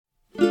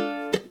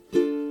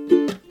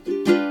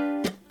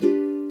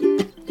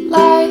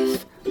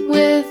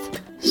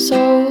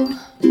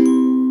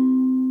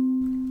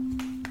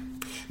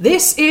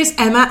This is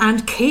Emma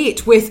and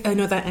Kate with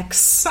another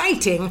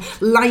exciting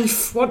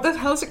life. What the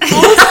hell's it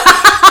called?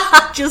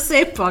 Just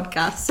say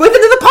podcast. With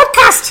another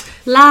podcast.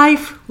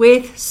 Life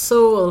with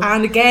Soul.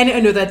 And again,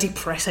 another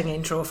depressing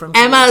intro from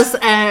Emma's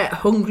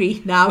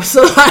hungry now,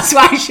 so that's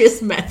why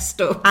she's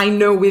messed up. I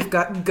know we've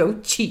got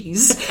goat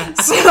cheese.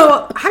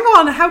 So, hang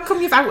on, how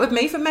come you've outed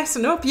me for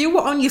messing up? You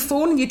were on your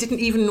phone and you didn't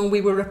even know we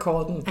were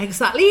recording.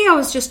 Exactly, I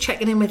was just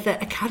checking in with the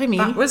Academy.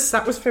 That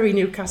was very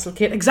Newcastle,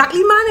 Kate.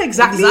 Exactly, man,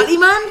 exactly.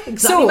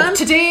 man.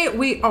 Today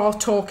we are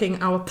talking,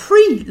 our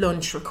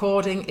pre-lunch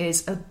recording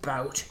is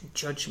about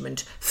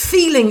judgment.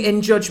 Feeling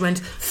in judgment.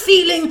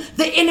 Feeling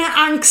the inner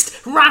angst,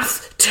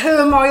 wrath,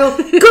 turmoil,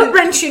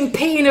 gut-wrenching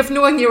pain of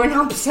knowing you're an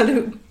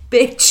absolute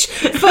bitch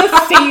for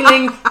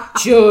feeling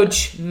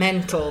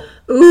judgmental.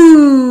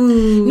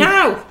 Ooh.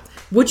 Now,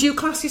 would you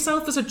class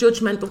yourself as a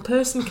judgmental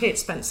person, Kate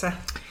Spencer?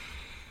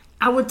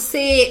 I would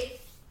say,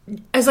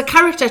 as a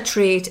character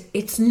trait,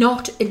 it's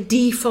not a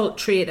default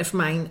trait of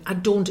mine. I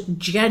don't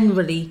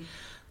generally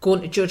go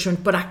into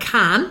judgment, but I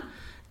can.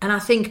 And I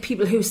think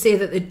people who say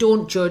that they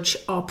don't judge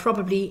are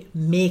probably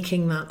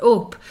making that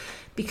up.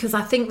 Because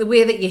I think the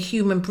way that your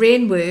human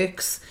brain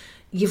works,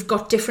 you've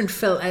got different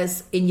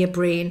filters in your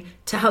brain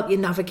to help you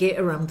navigate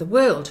around the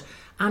world.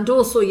 And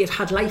also you've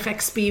had life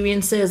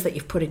experiences that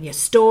you've put in your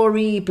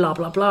story, blah,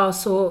 blah, blah.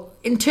 So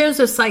in terms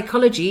of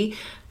psychology,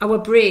 our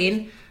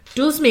brain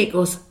does make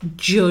us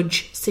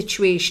judge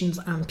situations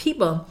and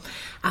people.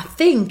 I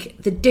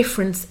think the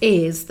difference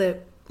is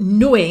that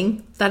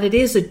knowing that it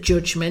is a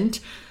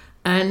judgment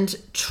and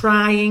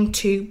trying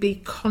to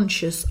be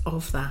conscious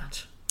of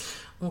that.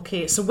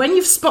 Okay, so when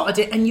you've spotted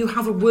it and you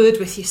have a word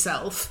with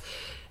yourself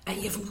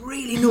and you've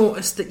really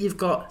noticed that you've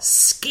got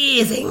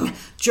scathing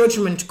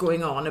judgment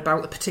going on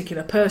about a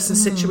particular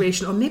person's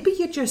situation, or maybe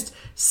you're just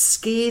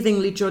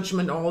scathingly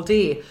judgment all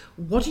day,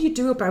 what do you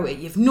do about it?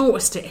 You've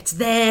noticed it, it's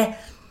there,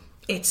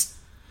 it's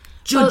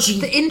judgy.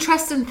 Well, the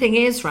interesting thing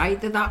is, right,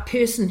 that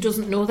person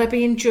doesn't know they're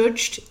being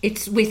judged.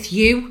 It's with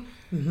you.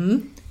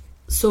 Mm-hmm.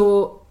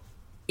 So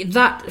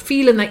that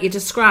feeling that you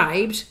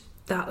described,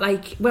 that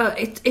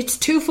it's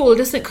twofold,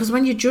 isn't it? Because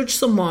when you judge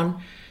someone,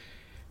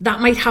 that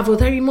might have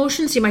other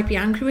emotions. You might be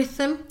angry with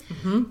them.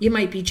 Mm-hmm. You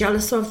might be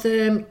jealous of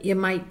them. You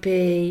might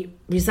be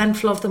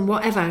resentful of them,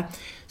 whatever.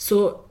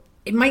 So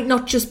it might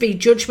not just be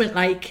judgment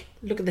like,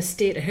 look at the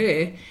state of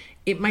her.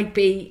 It might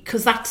be,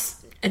 because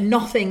that's a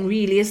nothing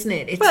really, isn't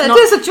it? It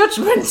is a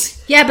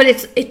judgment. Yeah, but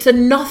it's a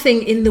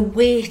nothing in the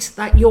weight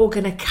that you're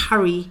going to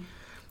carry.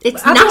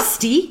 It's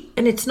nasty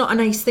and it's not a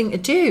nice thing to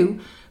do,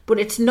 but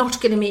it's not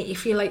going to make you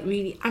feel like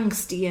really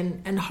angsty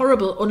and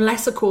horrible,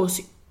 unless, of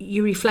course,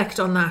 you reflect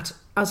on that,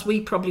 as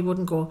we probably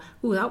wouldn't go,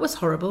 oh, that was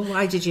horrible.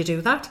 Why did you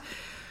do that?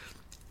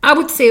 I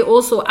would say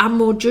also I'm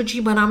more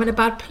judgy when I'm in a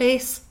bad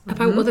place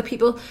about other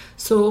people.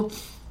 So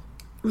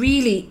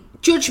really,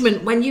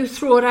 judgment, when you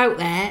throw it out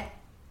there,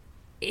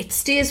 it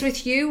stays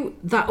with you.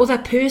 That other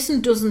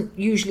person doesn't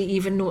usually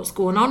even know what's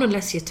going on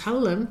unless you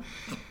tell them.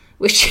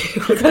 Which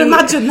I can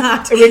imagine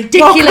that. A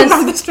ridiculous. Walking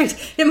down the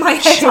street, in my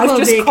head, I've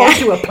just called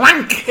you a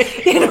plank.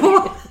 You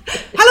know,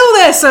 hello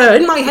there, sir.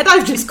 In my head,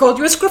 I've just called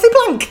you a scruffy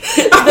plank.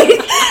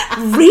 I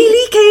mean,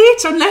 really,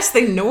 Kate? Unless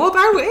they know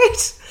about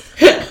it.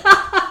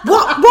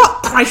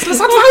 What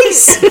priceless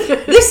advice!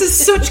 This is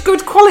such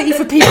good quality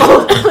for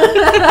people.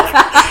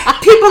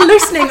 People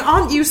listening,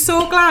 aren't you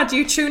so glad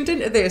you tuned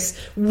into this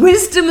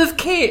wisdom of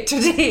Kate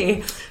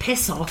today?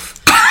 Piss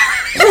off.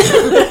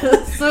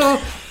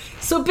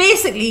 So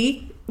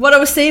basically, what I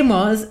was saying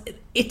was,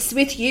 it's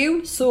with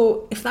you.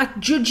 So if that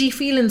judgy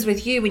feeling's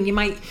with you, and you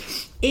might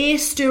A,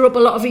 stir up a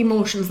lot of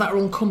emotions that are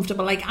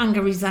uncomfortable, like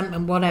anger,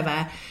 resentment,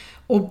 whatever,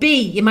 or B,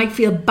 you might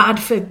feel bad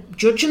for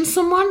judging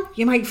someone.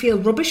 You might feel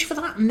rubbish for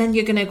that, and then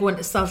you're going to go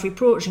into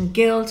self-reproach and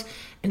guilt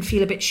and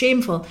feel a bit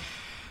shameful.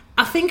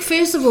 I think,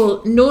 first of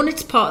all, knowing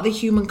it's part of the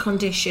human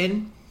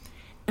condition,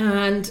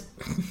 and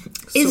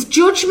is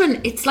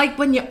judgment. It's like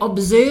when you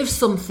observe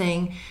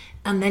something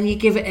and then you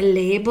give it a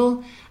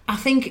label. I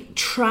think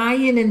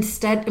trying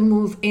instead to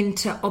move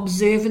into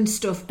observing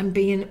stuff and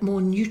being more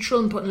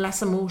neutral and putting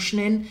less emotion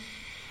in,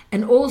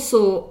 and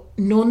also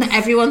knowing that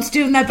everyone's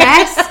doing their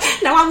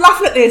best. Now, I'm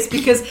laughing at this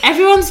because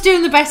everyone's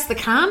doing the best they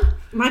can.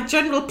 My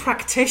general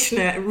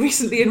practitioner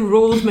recently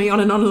enrolled me on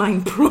an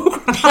online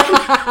programme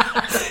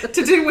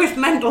to do with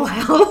mental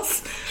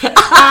health.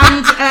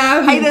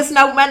 And hey, there's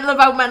no mental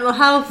about mental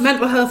health.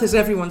 Mental health is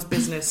everyone's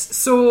business.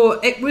 So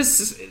it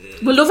was...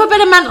 We love a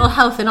bit of mental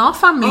health in our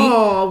family.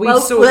 Oh,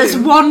 there's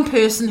one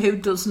person who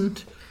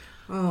doesn't.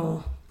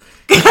 Oh.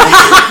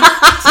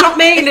 It's not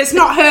me and it's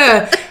not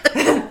her.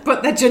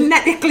 But they're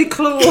genetically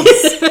close.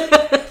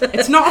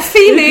 It's not a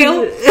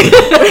female.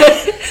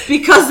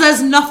 Because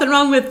there's nothing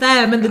wrong with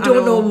them, and they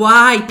don't know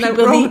why.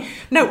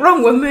 No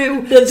wrong with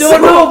moo. They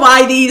don't know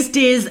why these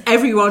days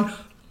everyone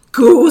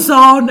goes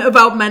on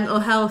about mental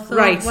health or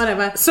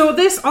whatever. So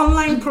this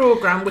online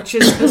programme, which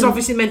is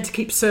obviously meant to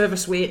keep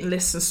service waiting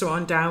lists and so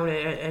on down,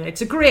 and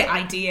it's a great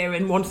idea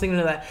and one thing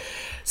and another.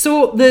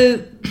 So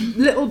the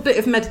little bit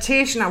of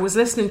meditation I was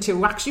listening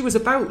to actually was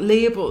about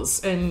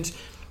labels and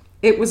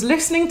It was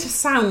listening to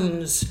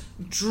sounds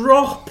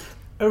drop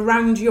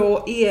around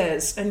your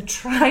ears and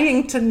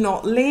trying to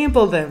not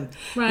label them.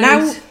 Right.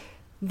 Now,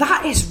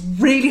 that is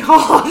really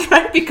hard,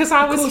 right? Because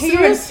I was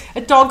hearing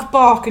a dog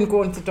bark and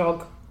going to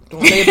dog.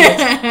 Don't label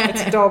it.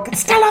 It's a dog.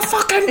 It's still a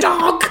fucking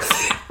dog.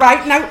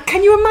 Right, now,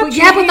 can you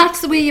imagine... But that's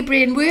the way your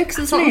brain works,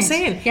 isn't it? That's what I'm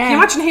saying. Yeah. Can you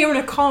imagine hearing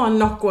a car and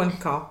not going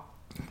car?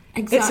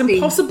 Exactly. It's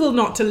impossible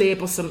not to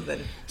label something.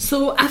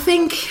 So I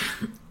think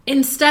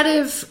instead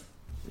of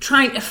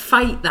trying to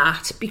fight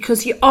that,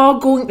 because you are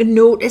going to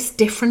notice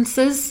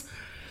differences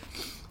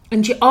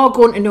and you are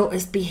going to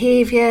notice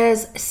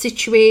behaviours,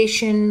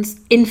 situations,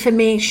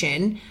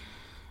 information,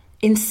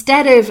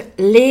 instead of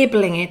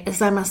labelling it,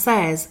 as Emma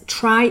says,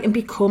 try and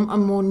become a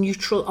more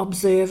neutral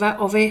observer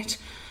of it.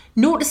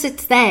 Notice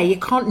it's there. You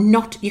can't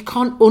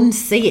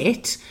unsee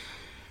it,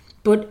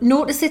 but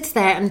notice it's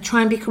there and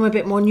try and become a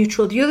bit more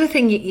neutral. The other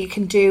thing you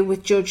can do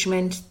with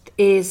judgment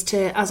is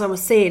to, as I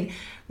was saying,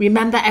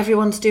 remember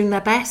everyone's doing their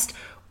best.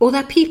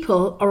 Other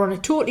people are on a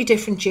totally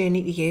different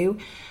journey to you,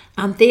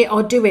 and they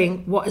are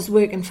doing what is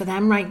working for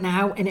them right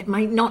now, and it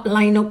might not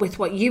line up with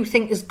what you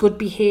think is good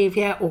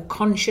behaviour or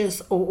conscious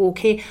or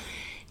okay.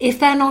 If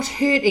they're not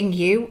hurting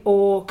you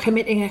or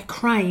committing a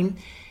crime,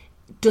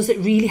 does it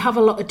really have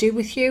a lot to do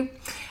with you?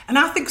 And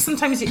I think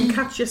sometimes you can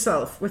catch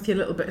yourself with your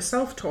little bit of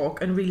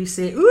self-talk and really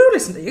say, ooh,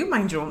 listen to you,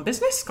 mind your own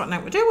business, it's got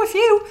nothing to do with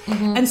you.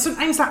 Mm-hmm. And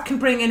sometimes that can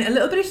bring in a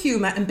little bit of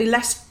humour and be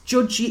less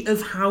judgy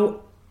of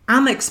how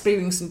I'm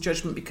experiencing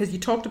judgment, because you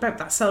talked about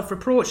that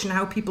self-reproach and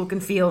how people can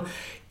feel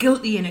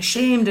guilty and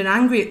ashamed and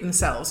angry at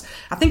themselves.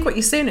 I think what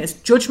you're saying is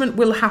judgment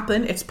will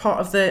happen. It's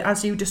part of the,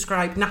 as you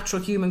described, natural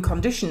human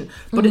condition.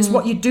 But it's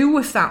what you do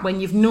with that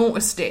when you've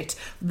noticed it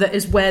that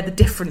is where the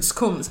difference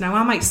comes. Now,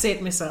 I might say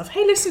to myself,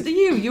 hey, listen to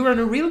you. You were on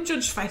a real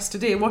judge fest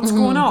today. What's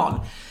going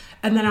on?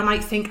 And then I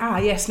might think,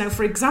 yes. Now,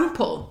 for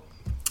example,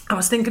 I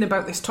was thinking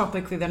about this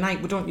topic the other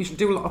night. We don't usually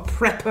do a lot of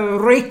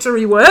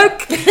preparatory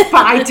work, but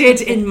I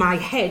did in my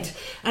head.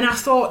 And I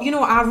thought,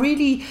 I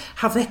really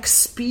have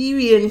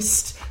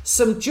experienced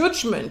some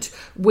judgment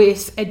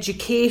with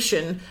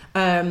education.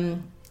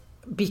 For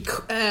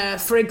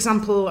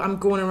example, I'm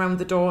going around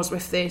the doors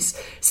with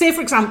this. Say, for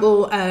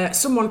example,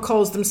 someone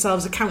calls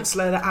themselves a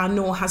counsellor that I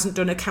know hasn't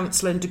done a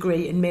counselling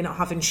degree and may not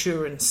have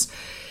insurance.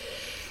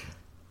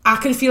 I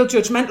can feel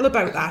judgmental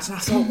about that. And I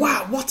thought,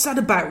 wow, what's that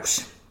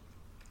about?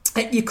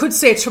 You could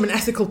say it's from an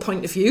ethical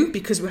point of view,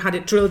 because we had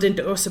it drilled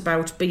into us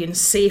about being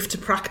safe to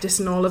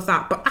practice and all of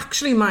that. But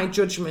actually my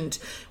judgment,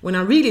 when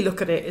I really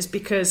look at it, is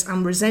because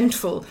I'm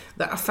resentful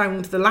that I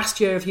found the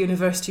last year of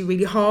university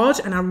really hard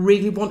and I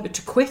really wanted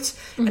to quit.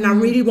 And I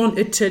really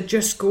wanted to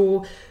just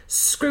go,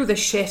 screw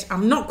this shit,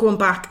 I'm not going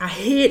back. I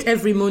hate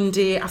every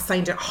Monday. I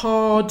find it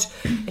hard.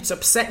 It's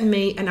upsetting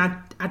me. And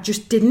I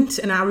just didn't.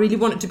 And I really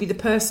wanted to be the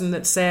person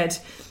that said,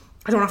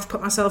 I don't have to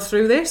put myself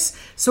through this.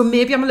 So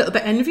maybe I'm a little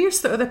bit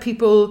envious that other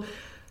people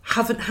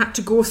haven't had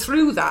to go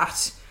through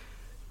that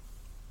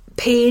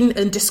pain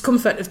and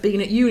discomfort of being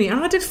at uni.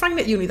 And I did find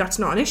at uni that's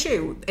not an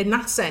issue in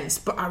that sense,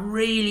 but I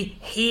really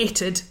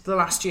hated the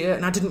last year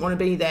and I didn't want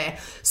to be there.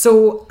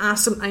 So I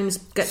sometimes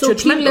get judgmental.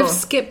 So people have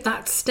skipped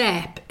that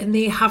step and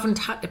they haven't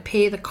had to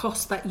pay the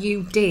cost that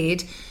you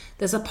did.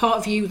 There's a part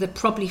of you that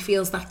probably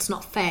feels that's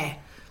not fair.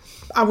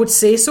 I would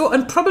say so,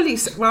 and probably,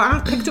 well,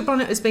 I picked up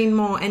on it as being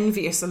more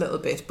envious a little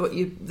bit, but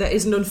there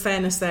is an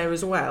unfairness there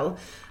as well.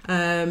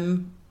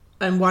 And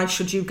why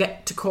should you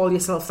get to call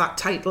yourself that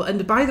title?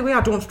 And by the way, I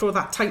don't throw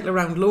that title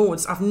around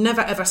loads. I've never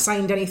ever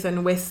signed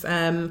anything with,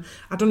 I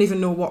don't even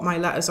know what my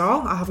letters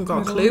are. I haven't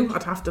got a clue.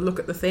 I'd have to look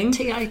at the thing.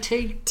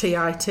 TIT,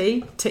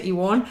 Titty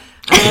 1.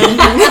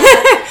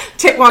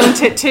 Tit 1 and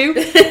Tit 2.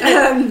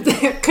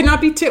 Can I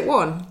be Tit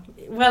 1?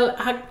 Well,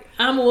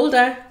 I'm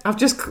older. I've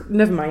just...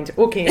 Never mind.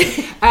 Okay.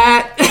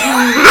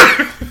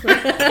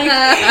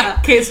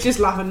 Kate's just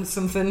laughing at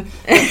something.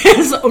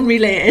 It's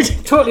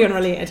unrelated. Totally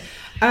unrelated.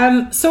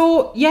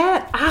 So,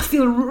 yeah, I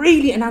feel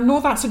really... And I know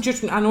that's a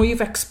judgment. I know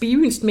you've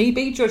experienced me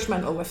be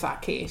judgmental with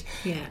that, Kate.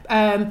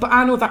 Yeah. But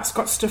I know that's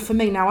got stuff for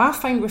me. Now, I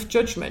find with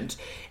judgment,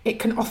 it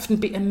can often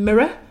be a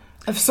mirror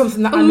of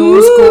something that I know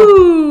is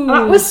good.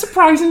 That was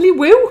surprisingly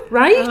woo,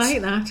 right? I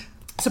like that.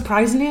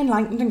 Surprisingly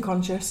enlightened and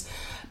conscious.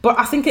 But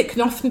I think it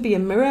can often be a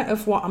mirror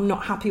of what I'm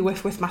not happy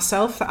with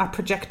myself that I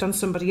project on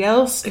somebody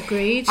else.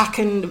 Agreed. I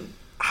can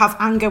have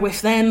anger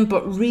with them,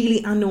 but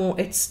really I know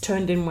it's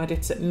turned inward,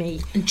 it's at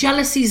me. And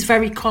jealousy is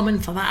very common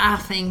for that,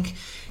 I think.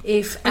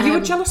 Are you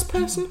a jealous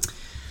person?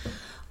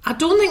 I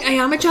don't think I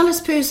am a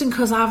jealous person,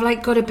 because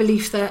I've got a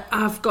belief that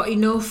I've got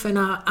enough and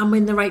I'm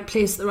in the right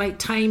place at the right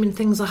time and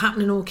things are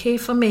happening okay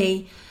for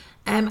me.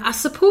 I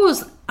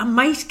suppose I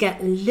might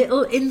get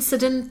little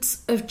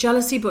incidents of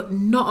jealousy, but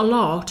not a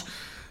lot.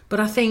 But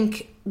I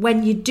think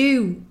when you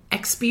do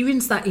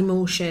experience that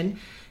emotion,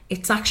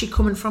 it's actually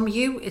coming from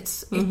you.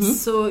 It's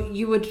so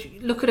you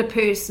would look at a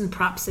person,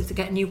 perhaps if they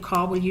get a new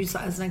car, we'll use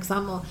that as an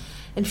example,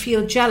 and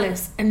feel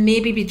jealous and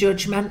maybe be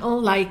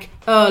judgmental, like,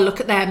 oh, look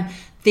at them,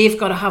 they've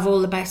got to have all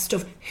the best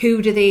stuff.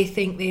 Who do they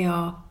think they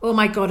are? Oh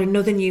my God,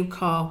 another new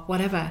car,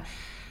 whatever.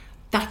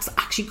 That's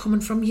actually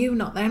coming from you,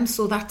 not them.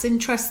 So that's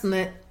interesting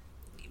that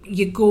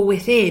you go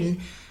within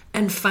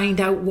and find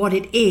out what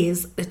it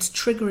is that's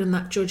triggering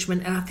that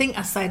judgment. And I think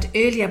I said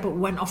earlier, but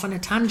went off on a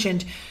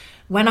tangent,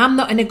 when I'm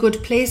not in a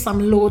good place,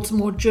 I'm loads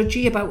more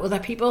judgy about other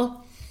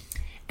people.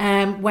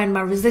 When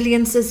my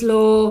resilience is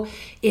low,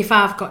 if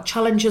I've got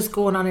challenges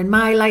going on in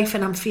my life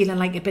and I'm feeling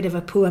like a bit of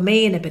a poor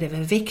me and a bit of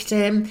a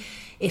victim,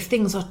 if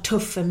things are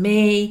tough for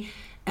me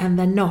and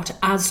they're not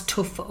as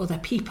tough for other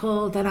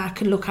people, then I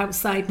can look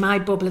outside my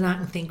bubble and I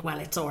can think, well,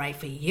 it's all right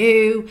for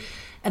you.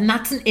 And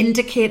that's an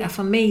indicator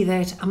for me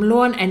that I'm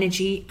low on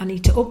energy, I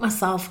need to up my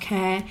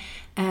self-care,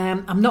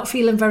 I'm not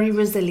feeling very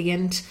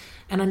resilient,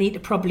 and I need to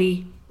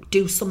probably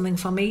do something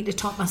for me to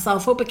top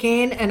myself up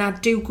again. And I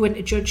do go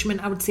into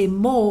judgment, I would say,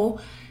 more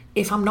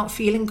if I'm not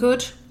feeling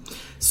good.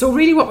 So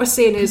really what we're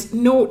saying is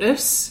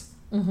notice,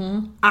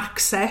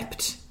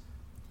 accept,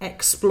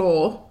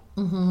 explore,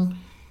 and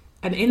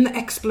in the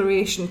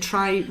exploration,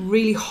 try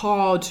really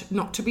hard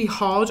not to be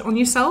hard on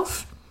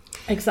yourself.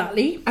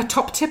 Exactly. A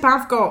top tip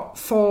I've got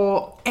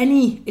for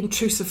any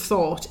intrusive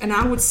thought, and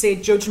I would say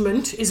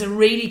judgment is a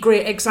really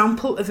great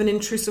example of an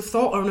intrusive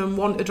thought or an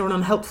unwanted or an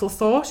unhelpful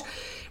thought.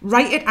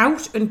 Write it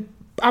out, and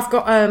I've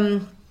got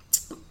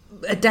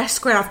a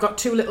desk where I've got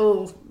two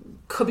little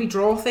cubby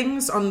drawer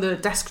things on the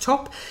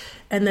desktop,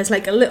 and there's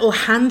like a little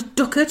hand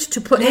ducat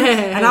to put in,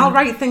 and I'll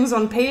write things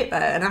on paper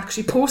and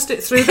actually post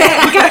it through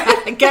there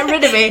and get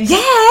rid of it.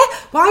 Yeah,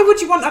 why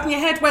would you want that in your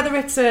head, whether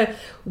it's a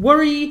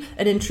worry,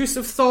 an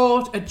intrusive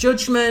thought, a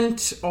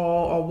judgment,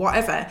 or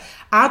whatever?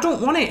 I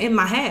don't want it in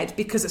my head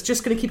because it's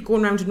just going to keep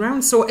going round and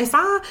round. So if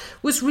I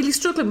was really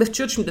struggling with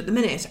judgment at the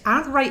minute,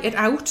 I'd write it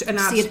out and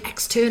I'd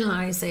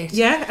externalise it.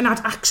 Yeah, and I'd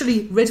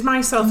actually rid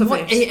myself of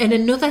it. And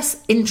another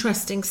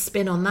interesting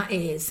spin on that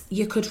is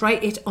you could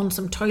write it on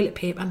some toilet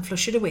paper and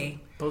flush it away.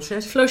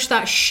 Bullshit. Flush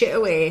that shit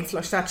away.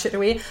 Flush that shit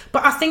away.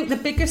 But I think the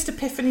biggest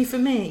epiphany for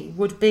me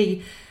would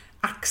be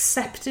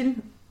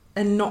accepting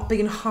and not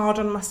being hard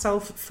on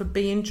myself for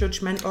being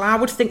judgmental. I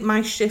would think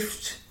my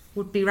shift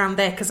would be around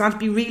there, because I'd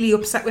be really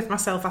upset with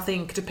myself, I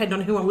think, depending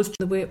on who I was.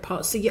 The work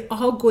part. So you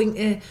are going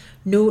to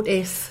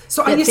notice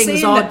so that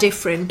things are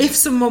different. If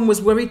someone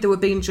was worried they were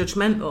being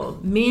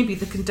judgmental, maybe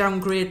they can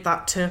downgrade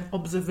that to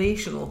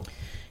observational.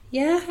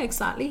 Yeah,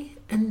 exactly.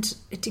 And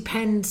it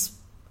depends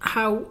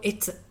how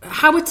it's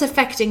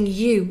affecting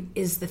you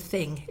is the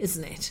thing,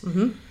 isn't it?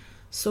 Mm-hmm.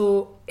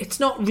 So it's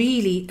not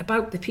really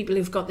about the people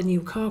who've got the new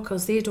car,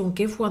 because they don't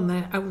give one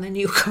their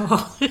new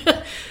car.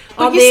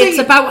 It's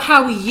about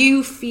how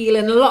you feel,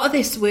 and a lot of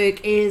this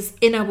work is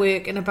inner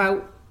work and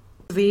about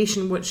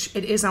observation, which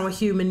it is our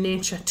human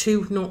nature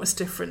to notice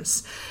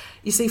difference.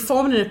 You see,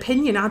 forming an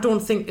opinion, I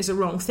don't think is a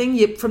wrong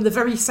thing. From the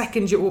very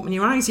second you open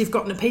your eyes, you've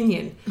got an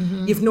opinion.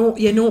 Mm-hmm.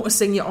 You're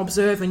noticing, you're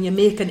observing, you're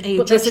making a judgment.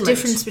 But there's a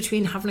difference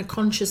between having a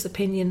conscious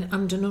opinion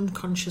and an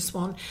unconscious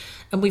one.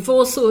 And we've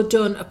also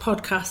done a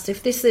podcast,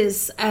 if this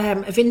is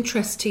of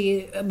interest to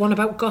you, one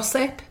about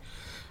gossip.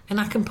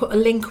 And I can put a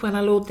link when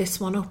I load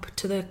this one up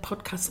to the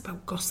podcast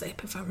about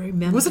gossip, if I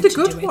remember. Was it a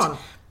good one?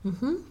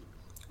 Mm-hmm.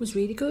 It was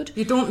really good.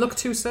 You don't look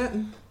too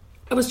certain.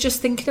 I was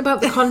just thinking about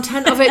the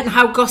content of it and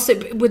how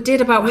gossip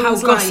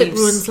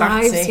ruins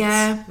lives.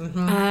 Yeah.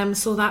 Mm-hmm.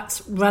 So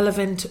that's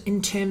relevant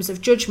in terms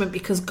of judgment,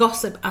 because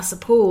gossip, I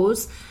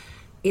suppose,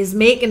 is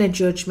making a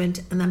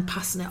judgment and then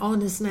passing it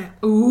on, isn't it?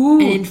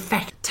 Ooh. And in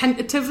fact,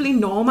 tentatively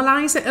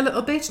normalise it a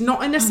little bit,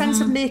 not in a sense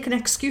of making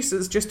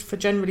excuses just for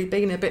generally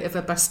being a bit of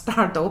a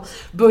bastardo,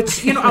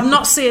 but, I'm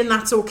not saying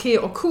that's okay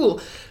or cool,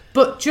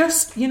 but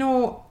just,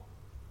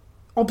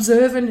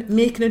 observing,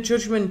 making a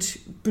judgment,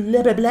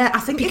 blah, blah, blah. I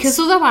think because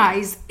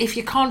otherwise, if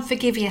you can't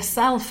forgive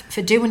yourself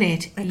for doing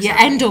it, you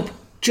end up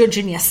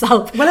judging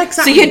yourself. Well,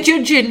 exactly. So you're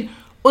judging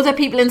other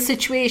people in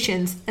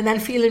situations and then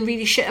feeling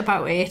really shit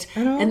about it,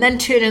 and then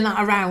turning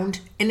that around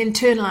and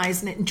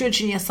internalising it and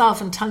judging yourself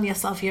and telling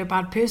yourself you're a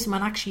bad person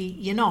when actually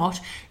you're not.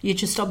 You're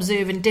just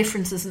observing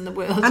differences in the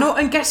world. I know,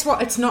 and guess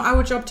what? It's not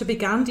our job to be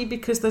Gandhi,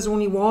 because there's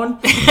only one.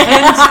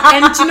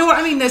 and do you know what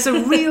I mean? There's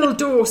a real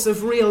dose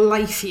of real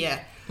life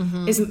here.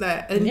 Mm-hmm. Isn't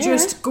there? And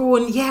just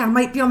going, I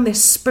might be on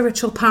this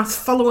spiritual path,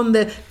 following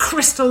the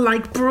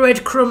crystal-like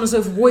breadcrumbs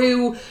of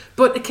woo,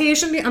 but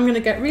occasionally I'm going to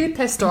get really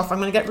pissed off, I'm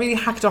going to get really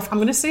hacked off, I'm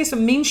going to say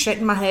some mean shit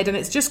in my head, and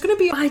it's just going to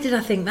be... Why did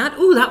I think that?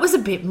 Oh, that was a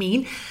bit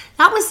mean.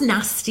 That was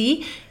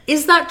nasty.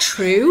 Is that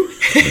true?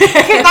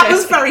 That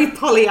was very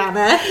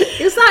Pollyanna.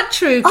 Is that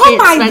true, Oh,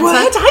 my Spencer? Word,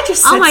 I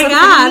just said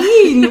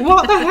something mean.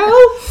 What the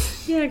hell?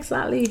 Yeah,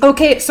 exactly.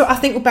 Okay, so I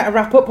think we better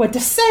wrap up. We're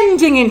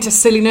descending into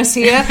silliness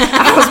here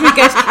as we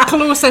get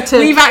closer to...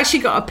 We've actually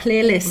got a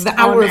playlist The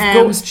Hour of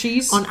Goat's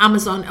Cheese on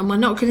Amazon, and we're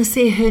not going to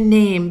say her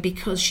name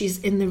because she's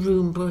in the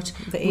room, but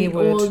we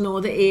all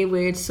know the A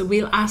word, so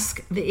we'll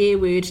ask the A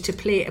word to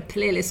play a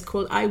playlist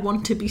called I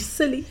Want to Be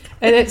Silly.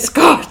 And it's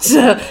got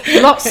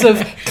lots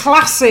of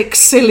classic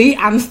silly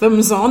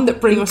anthems on that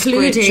bring us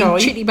great joy. Including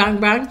Chitty Bang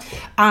Bang.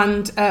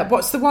 And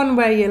what's the one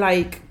where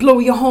you blow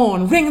your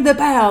horn, ring the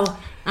bell...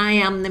 I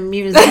am the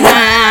music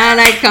man,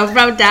 I come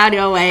from down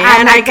your way,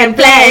 and I can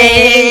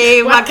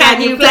play. What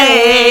can you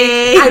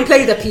play? I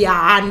play the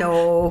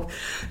piano.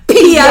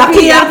 Piano.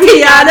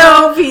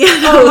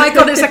 Oh my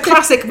God, it's a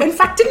classic. In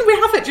fact, didn't we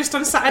have it just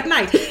on Saturday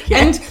night? Yeah.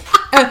 And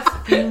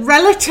a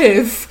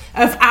relative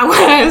of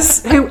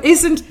ours who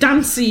isn't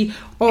dancey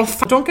or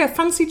don't get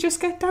fancy, just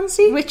get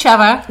dancey.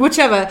 Whichever,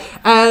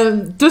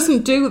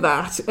 doesn't do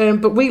that.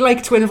 But we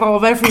like to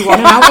involve everyone.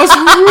 And I was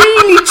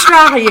really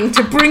trying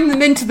to bring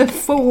them into the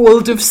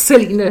fold of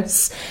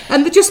silliness,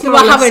 and they just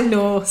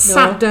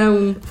sat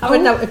down.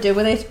 Having nothing to do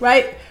with it,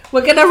 right?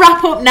 We're going to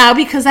wrap up now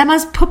because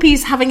Emma's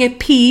puppy's having a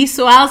pee,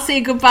 so I'll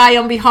say goodbye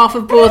on behalf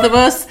of both of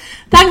us.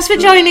 Thanks for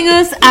joining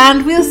us,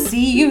 and we'll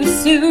see you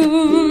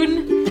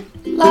soon.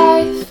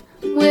 Life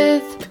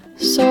with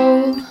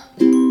soul.